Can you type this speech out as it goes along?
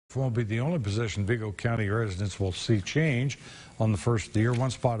Won't be the only position Vigo County residents will see change on the first of the year. One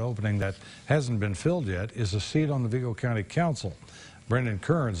spot opening that hasn't been filled yet is a seat on the Vigo County Council. Brendan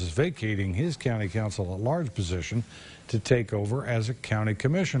Kearns is vacating his county council at-large position to take over as a county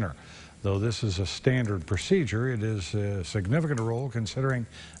commissioner. Though this is a standard procedure, it is a significant role considering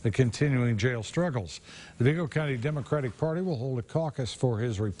the continuing jail struggles. The Vigo County Democratic Party will hold a caucus for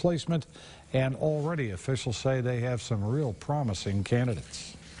his replacement, and already officials say they have some real promising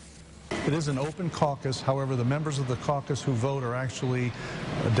candidates. It is an open caucus. However, the members of the caucus who vote are actually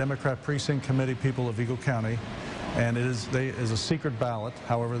Democrat Precinct Committee people of Vigo County, and it is a secret ballot.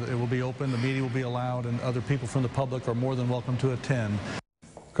 However, it will be open, the media will be allowed, and other people from the public are more than welcome to attend.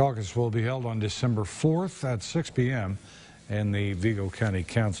 Caucus will be held on December 4th at 6 p.m. in the Vigo County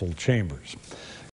Council chambers.